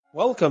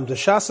Welcome to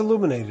Shas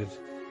Illuminated.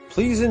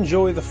 Please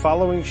enjoy the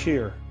following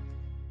shir.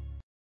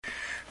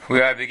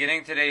 We are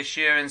beginning today's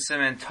shir in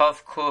Siman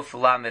Tov Kuf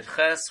Lamed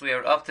Ches. We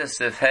are up to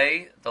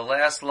Vav-Hil, the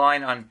last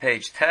line on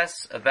page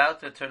Tes,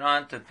 about to turn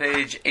on to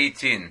page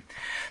 18.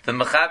 The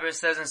Mechaber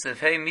says in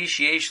Vav-Hil,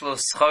 Mishi Yesh Lo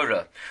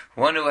Schora,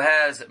 one who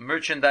has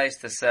merchandise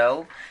to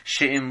sell,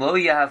 She'im Lo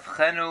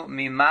Yahavchenu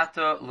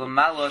Mimato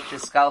L'Malo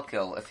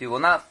Tiskalkel. If he will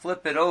not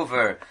flip it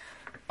over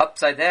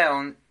upside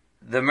down,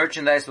 the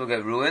merchandise will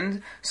get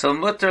ruined. So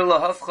mutter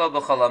lahafcha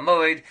b'chol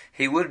hamoed,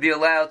 he would be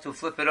allowed to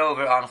flip it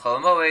over on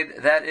Chol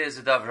Hamoed. That is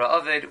the davar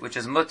ha'aved, which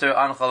is mutter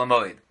on Chol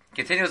Hamoed.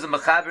 Continues the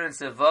Mechaber in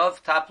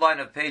Sevav, top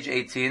line of page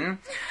 18.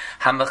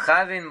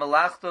 Hamechavin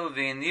malachto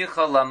v'inicha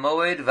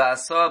lamoed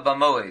v'asa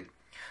b'moed.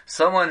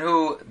 Someone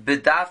who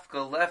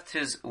b'dafka left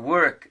his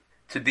work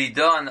to be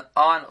done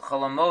on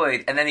Chol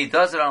Hamoed, and then he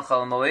does it on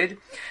Chol Hamoed.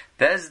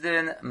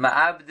 Bezdin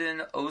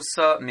ma'abdin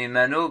osa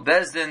mimenu.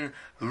 Bezdin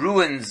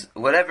ruins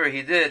whatever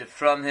he did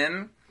from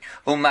him.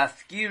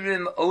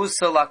 Umafkirim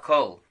osa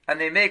lakol. And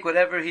they make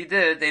whatever he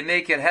did, they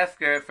make it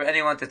hefker for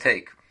anyone to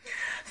take.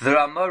 The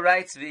Ramah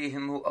writes,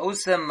 V'himu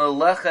osa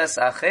melechas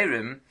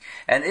acherim,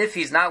 and if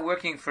he's not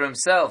working for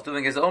himself,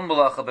 doing his own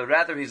melacha, but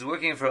rather he's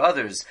working for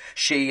others,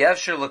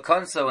 sheyevsher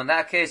lakonso, in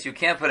that case, you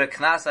can't put a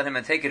knas on him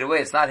and take it away,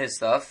 it's not his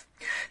stuff.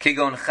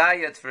 Kigon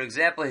chayat, for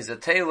example, he's a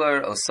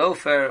tailor, or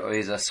sofer, or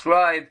he's a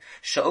scribe,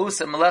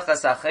 she'osa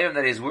melechas acherim,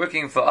 that he's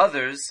working for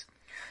others,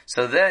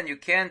 so then you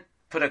can't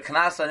put a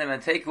knas on him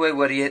and take away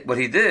what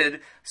he did,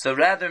 so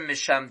rather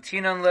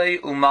mishamtinan lei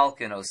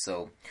umalkin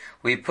also.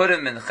 We put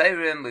him in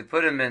chayrim, we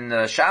put him in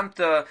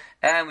shamta,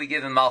 and we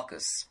give him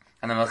malchus.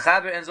 And the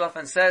Mechaber ends off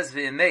and says,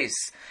 v'emes,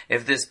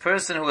 if this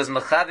person who was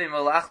mechavi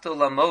malachto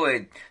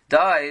lamoed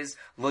dies,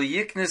 lo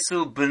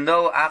yiknesu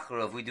b'no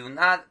achrov, we do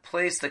not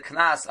place the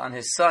knas on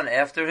his son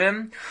after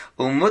him,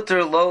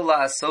 umutter lo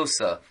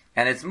la'asosa,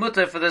 and it's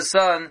mutter for the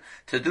son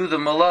to do the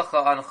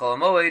malacha on Chol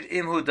Hamoed,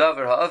 imhu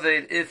davar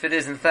ha'aved, if it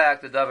is in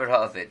fact the davar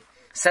ha'aved.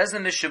 Says the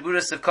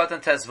Mishaburas of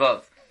Katan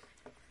Tezvav.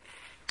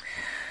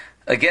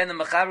 Again, the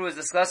Mechaber was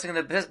discussing in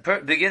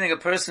the beginning a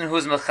person who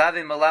is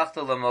mechavi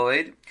malachto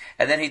lamoed,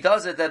 and then he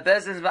does it, that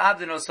bezdin's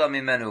ma'abdin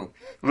osami menu.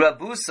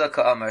 Rabusa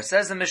ka'amar.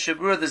 Says the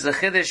Mishabura, there's a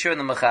chiddush here in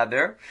the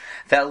Mechaber,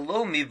 that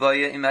lo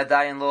mibaya im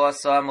adayin lo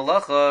asa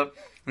malacha.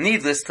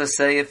 Needless to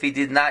say, if he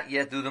did not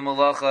yet do the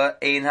malacha,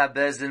 ein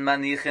ha-bezdin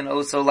manichin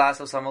oso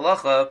lasos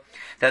ha-malacha,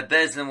 that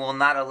bezdin will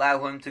not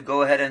allow him to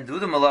go ahead and do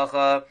the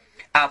malacha,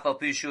 afal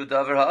pishu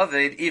davar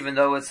ha'aved, even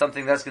though it's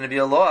something that's going to be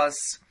a loss.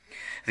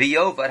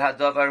 V'yovad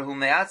ha-davar hu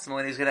me'atzmo,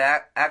 and he's going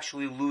to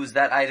actually lose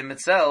that item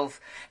itself.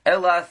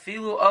 Ela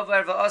filu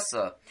avar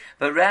v'asa.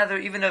 But rather,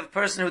 even a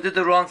person who did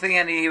the wrong thing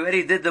and he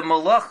already did the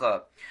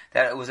malacha,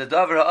 that it was a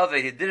davar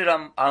ha'aved, he did it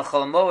on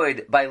Chol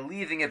Hamoed by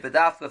leaving it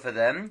bedafka for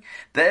them.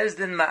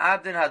 Bezdin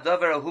ma'abdin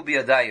ha'davar hu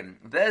biyadayim.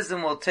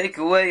 Bezdin will take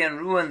away and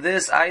ruin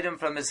this item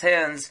from his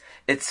hands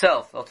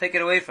itself. They'll take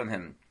it away from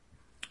him.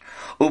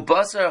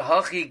 Ubasar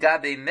hachi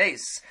gabe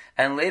meis,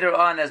 and later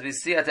on, as we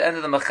see at the end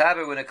of the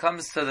Mechaber, when it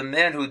comes to the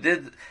man who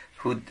did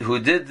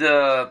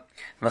the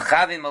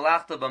mechavi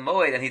malachta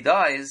b'moed, and he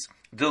dies,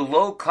 the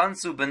lo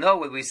kansu beno,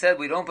 what we said,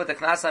 we don't put the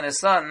knas on his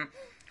son.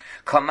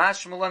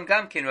 Kamash mulan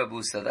gamkin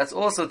rabusa. That's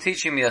also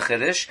teaching me a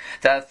chiddush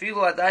that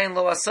afilu adayin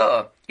lo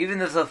asa.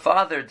 Even if the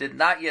father did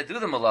not yet do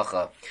the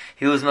malacha,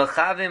 he was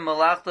mechavi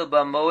malachta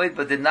b'moed,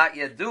 but did not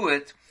yet do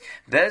it.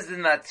 Bezdin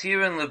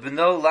matirin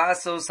lebno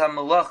lasos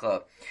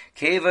ha-malacha,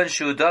 kevan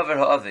shu davar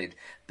ha'avid.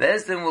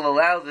 Bezdin will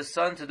allow the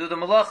son to do the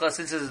malacha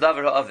since it's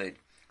davar ha'avid.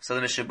 So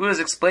the Mishabur is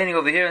explaining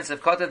over here in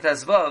Sefkat and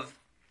Tezvav,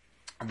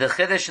 the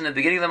chiddush in the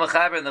beginning of the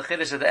Mechaber and the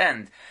chiddush at the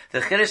end. The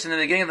chiddush in the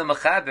beginning of the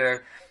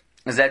Mechaber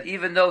is that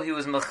even though he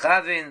was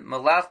mechavin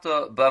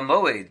malachta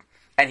b'moed,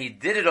 and he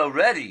did it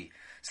already,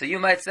 so you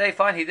might say,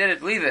 fine, he did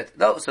it, leave it.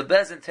 No, so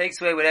Bezdin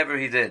takes away whatever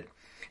he did.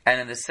 And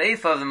in the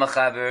Seifa of the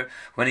Mechaber,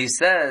 when he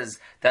says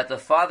that the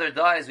father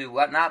dies, we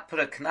will not put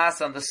a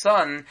knas on the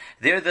son,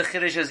 there the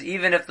chiddush is,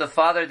 even if the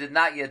father did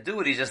not yet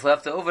do it, he just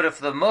left it over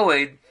for the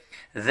moed,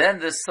 then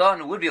the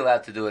son would be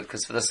allowed to do it,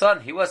 because for the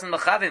son, he wasn't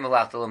mechavi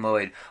malachta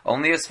l'moed,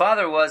 only his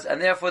father was, and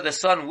therefore the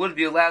son would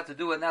be allowed to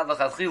do it now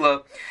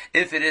l'chadchila,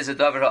 if it is a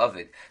davar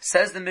ha'avid.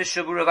 Says the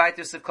Mishabura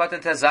Vaitu Sefkat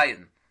and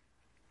Tezayin.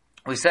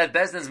 We said,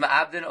 Bezdin's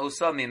ma'abdin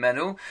osa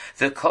mimenu,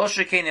 the kol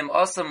shekenim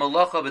osa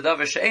malacha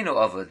b'davar she'enu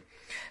avid.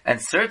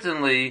 And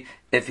certainly,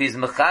 if he's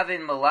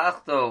mechavin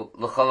malachto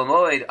l'chol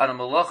hamoed on a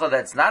malacha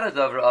that's not a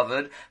davar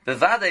avid,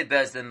 bevadei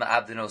Bezdin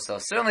ma'abdin osa.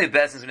 Certainly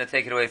Bezdin's going to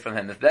take it away from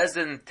him. If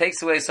Bezdin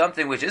takes away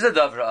something which is a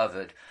davar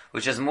avid,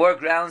 which has more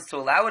grounds to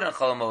allow it in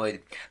Chol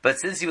Hamoed, but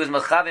since he was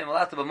mechavin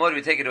malachto b'moed,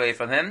 we take it away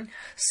from him.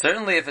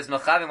 Certainly, if it's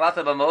mechavin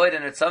malachto b'moed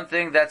and it's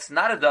something that's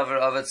not a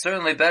davar avid,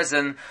 certainly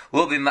Bezdin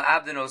will be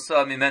ma'abdin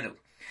osa mimenu.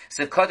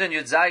 So Kodan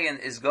Yud Zayin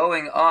is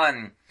going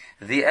on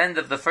the end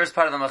of the first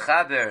part of the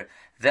Mechaber,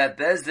 that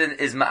Bezdin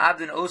is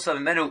ma'abdin osa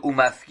menu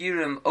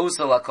umafkirim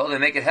osa lakol, they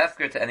make it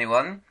hefker to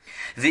anyone.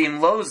 V'im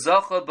lo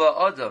zocha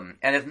ba'adam,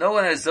 and if no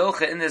one has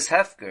zocha in this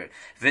hefker,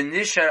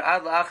 v'nishar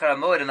ad la'achar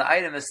hamoed, and the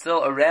item is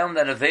still around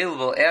and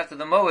available after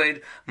the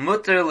moed,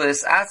 mutter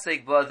lis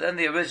asik, but then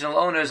the original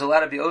owner is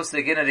allowed to be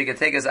osik in it, he can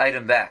take his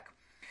item back.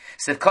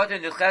 Sivkot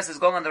and Yuches is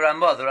going on the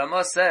Ramah. The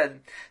Ramah said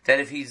that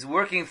if he's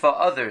working for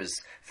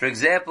others, for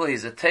example,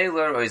 he's a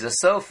tailor or he's a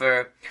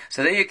sofer,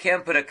 so then you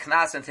can't put a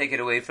knas and take it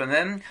away from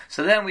him.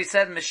 So then we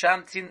said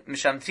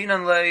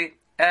Mishamtinan lei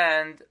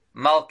and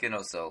Malkin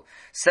also.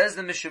 Says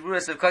the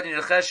Mishabura Sivkot and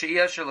Yuches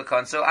she'iyasher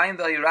lakan. So ayin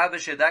bel yirabah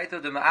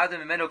shedaito de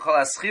ma'adim imenu kol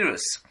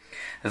aschirus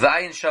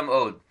v'ayin sham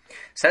od.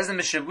 Says the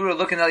Mishabura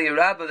looking at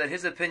Yerabah that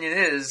his opinion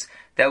is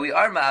that we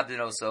are ma'abdin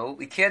also.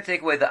 We can't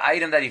take away the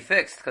item that he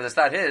fixed because it's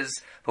not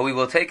his, but we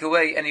will take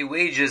away any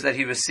wages that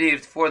he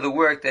received for the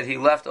work that he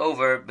left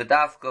over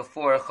bedafka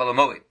for Chol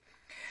Hamoed.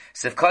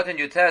 Sivkot and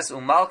Yutes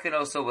Malkin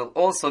also will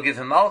also give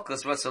him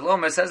malchus. What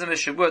Salomer says in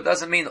Mishabura, it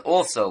doesn't mean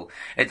also.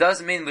 It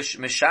doesn't mean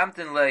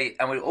mishamtin lei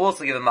and we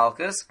also give him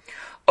malchus.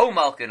 O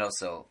Malkin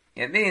also.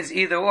 It means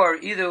either or,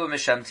 either we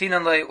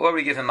mishamtin lei or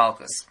we give him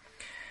malchus.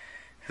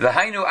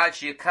 V'hainu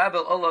achi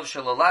yakabel olav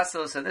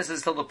shalalasos, and this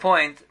is till the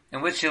point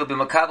in which he'll be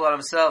makabel on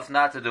himself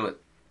not to do it.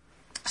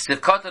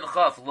 Sivkot and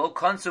chaf lo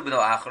konsu b'no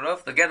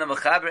acharov. Again, the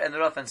mechaber and the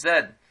Rafan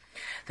said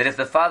that if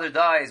the father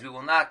dies, we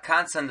will not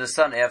consent the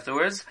son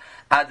afterwards.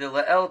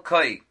 Adila'el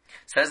koi.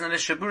 Says in the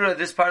Mishabura,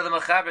 this part of the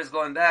mechaber is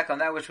going back on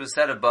that which was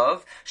said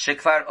above.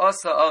 Shekvar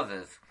osa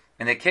aviv.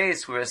 In a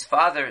case where his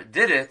father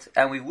did it,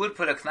 and we would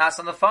put a knas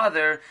on the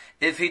father,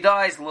 if he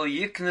dies, lo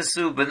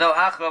yiknesu b'no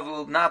acharov, we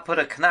will not put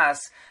a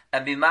knas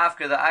and be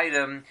mafker the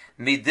item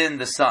midin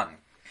the son.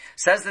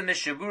 Says the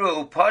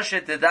Mishabura,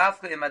 upashet the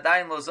dafka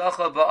imadayin lo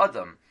zacha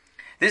ba'adam.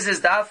 This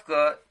is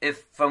dafka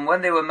if from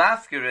when they were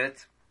mafker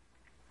it,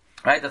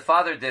 right? The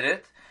father did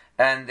it,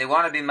 and they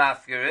want to be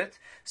mafker it.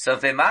 So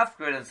if they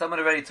mafker it and someone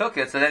already took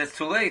it, so then it's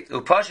too late.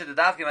 Upashet the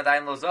dafka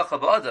imadayin lo zacha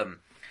ba'adam.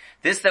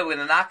 This that we're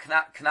not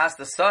knas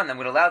the son and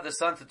would allow the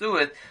son to do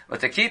it or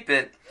to keep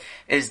it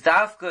is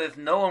dafka if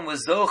no one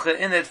was zocha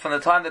in it from the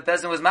time that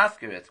Bezdin was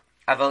mafker it.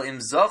 Aval im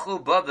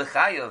zochu ba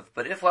b'chayav.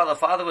 But if while the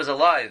father was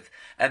alive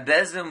and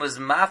Bezdin was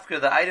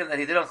mafker the item that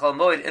he did on Chol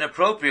Hamoed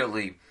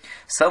inappropriately,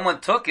 someone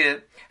took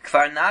it,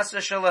 kfar nasra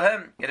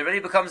shalahem, it already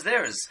becomes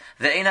theirs.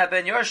 The eina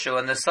ben yorshu,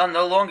 and the son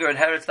no longer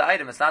inherits the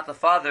item. It's not the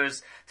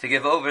father's to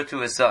give over to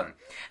his son.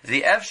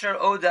 The efshar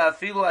oda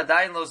afilu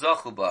adayin lo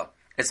zochu ba.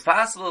 It's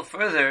possible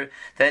further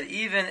that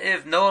even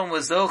if no one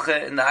was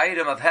zocha in the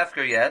item of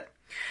hefker yet,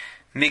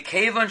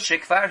 mikevon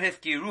shekvar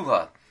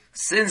hefkiruha,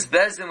 since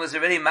Bezdin was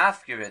already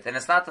mafkirit, and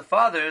it's not the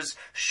father's,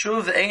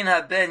 shuv ein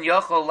haben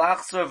yochol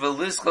lachzor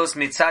v'lischos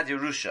mitzad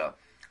Yerusha.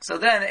 So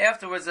then,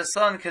 afterwards, the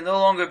son can no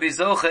longer be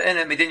zocha in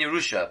it midin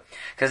Yerusha.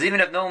 Because even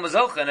if no one was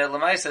zocha in it,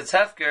 l'maisa it's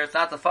hefker, it's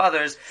not the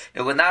father's,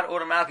 it would not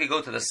automatically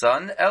go to the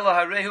son. Ela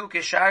harehu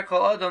keshar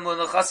kol adam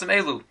l'nechasim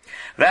elu.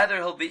 Rather,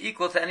 he'll be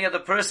equal to any other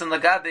person,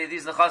 l'gabe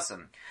these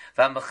nechasim.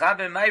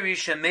 V'amechaber mayri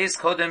shemeis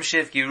kodem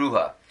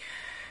shevkiruha.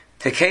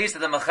 The case that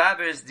the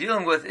mechaber is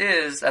dealing with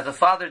is that the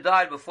father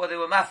died before they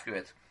were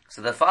mafkirit.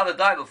 So the father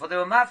died before they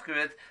were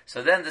mafkirit,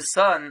 so then the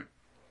son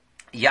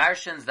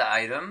yarshins the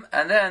item,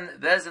 and then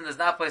Bezdin does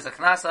not place a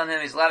knas on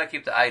him, he's allowed to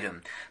keep the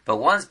item. But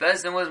once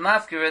Bezdin was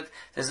mafkirit,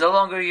 there's no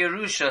longer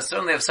Yerusha.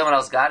 Certainly if someone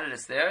else got it,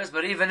 it's theirs,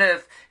 but even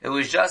if it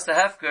was just a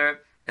hefker,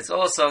 it's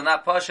also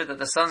not pashut that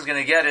the son's going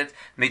to get it,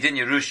 midin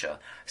Yerusha.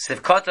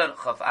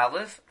 Sivkatan chaf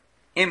aleph,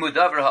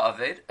 imudavar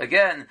ha'aved.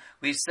 Again,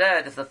 we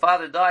said if the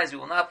father dies, we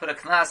will not put a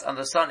knas on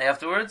the son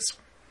afterwards.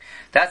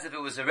 That's if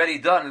it was already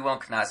done, we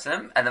won't knas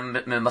him. And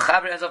the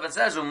mechaber ends up and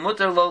says,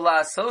 "Mutter lo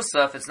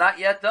la'asosa." If it's not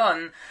yet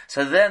done,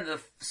 so then the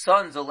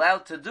son's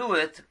allowed to do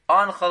it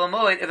on Chol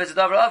Hamoed if it's a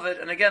davar avid.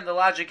 And again, the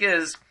logic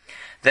is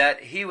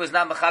that he was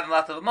not mechavim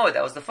la'atav hamoed.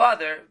 That was the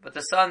father, but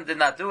the son did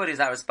not do it. He's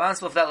not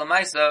responsible for that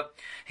l'maisa.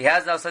 He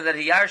has now said that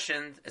he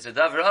yarshined. It's a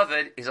davar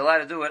avid. He's allowed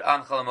to do it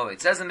on Chol Hamoed.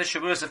 It says in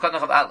Mishabura Sivkot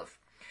Chav Aleph,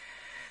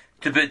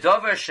 to be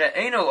davar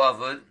she'eno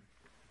avud.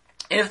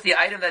 If the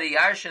item that he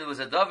yarshin was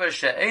a davar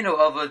she'enu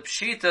avod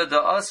pshita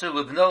da asur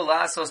libno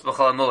lasos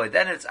b'chol hamoed,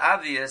 then it's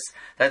obvious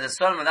that the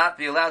son will not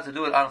be allowed to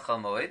do it on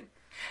Chol Hamoed.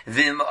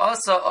 V'im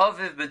asa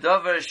aviv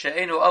b'davar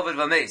she'enu avod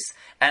v'meis,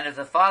 and if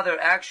the father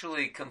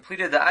actually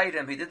completed the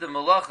item, he did the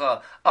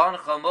malacha on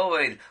Chol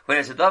Hamoed, where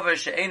it's a davar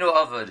she'enu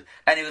avod,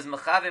 and he was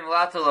mechavim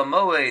latal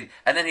hamoed,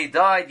 and then he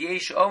died,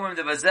 yesh omrim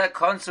de bazeh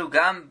konsu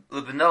gam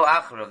libno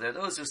acharav. There are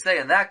those who say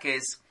in that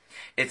case,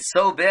 it's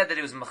so bad that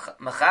he was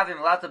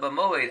mechavim lata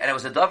b'moed, and it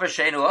was a davar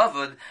she'enu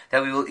avud,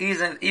 that we will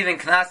even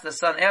knas the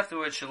son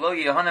afterwards, shelo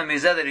yehana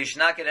mizeh, that he should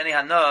not get any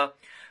hana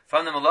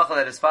from the malacha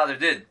that his father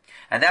did.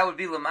 And that would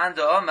be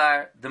l'manda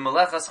omar, the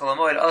malachas Chol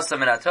Hamoed asa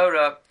min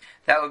haTorah.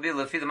 That would be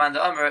lefi the manda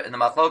omar in the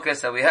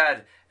machlokas that we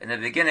had in the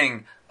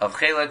beginning of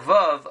Chelek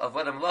Vav, of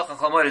whether malacha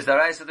Chol Hamoed is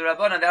daraisa the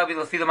rabbanan. That would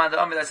be lefi the manda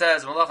omar that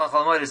says malacha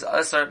Chol Hamoed is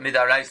asar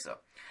midaraisa.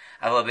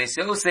 However, the Beis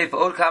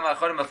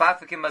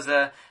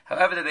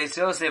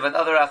Yosef and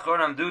other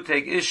Achronim do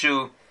take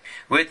issue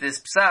with this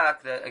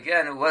psak, that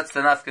again, what's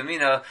the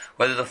nafkamina,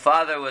 whether the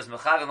father was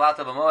mechavim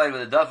lata b'moed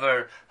with a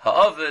davar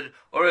ha'ovid,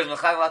 or is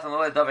mechavim lata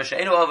b'moed davar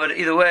she'enu ovid.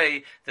 Either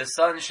way, the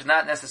son should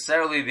not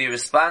necessarily be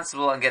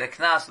responsible and get a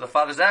knas for the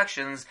father's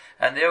actions,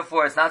 and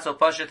therefore it's not so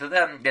pasha to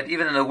them that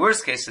even in the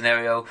worst case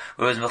scenario,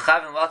 where it was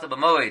mechavim lata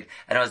b'moed,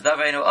 and it was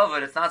davar she'enu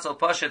ovid, it's not so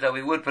pasha that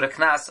we would put a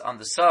knas on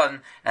the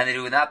son, and that he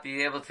would not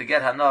be able to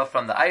get hana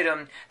from the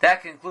item.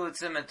 That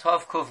concludes Siman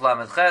Tov Kuf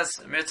Lamed Ches.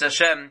 Mirza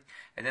Hashem,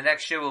 and the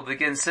next year we'll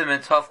begin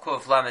Siman Tov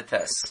Kuf Lamed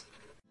Tes.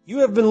 You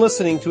have been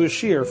listening to a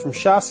shiur from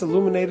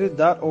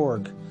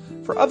shasilluminated.org.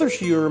 For other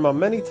shiurim on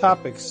many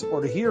topics,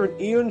 or to hear an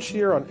Iyun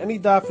shiur on any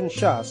daf in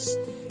Shas,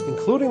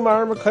 including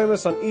Mareh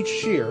Mekomos on each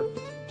shiur,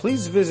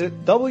 please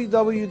visit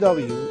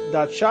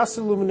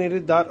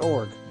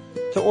www.shasilluminated.org.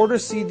 To order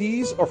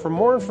CDs or for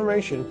more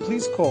information,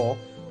 please call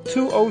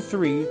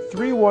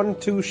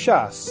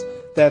 203-312-SHAS.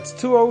 That's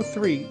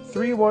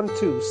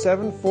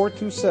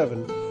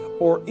 203-312-7427,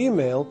 or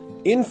email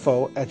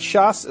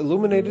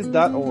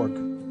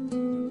info@shasilluminated.org.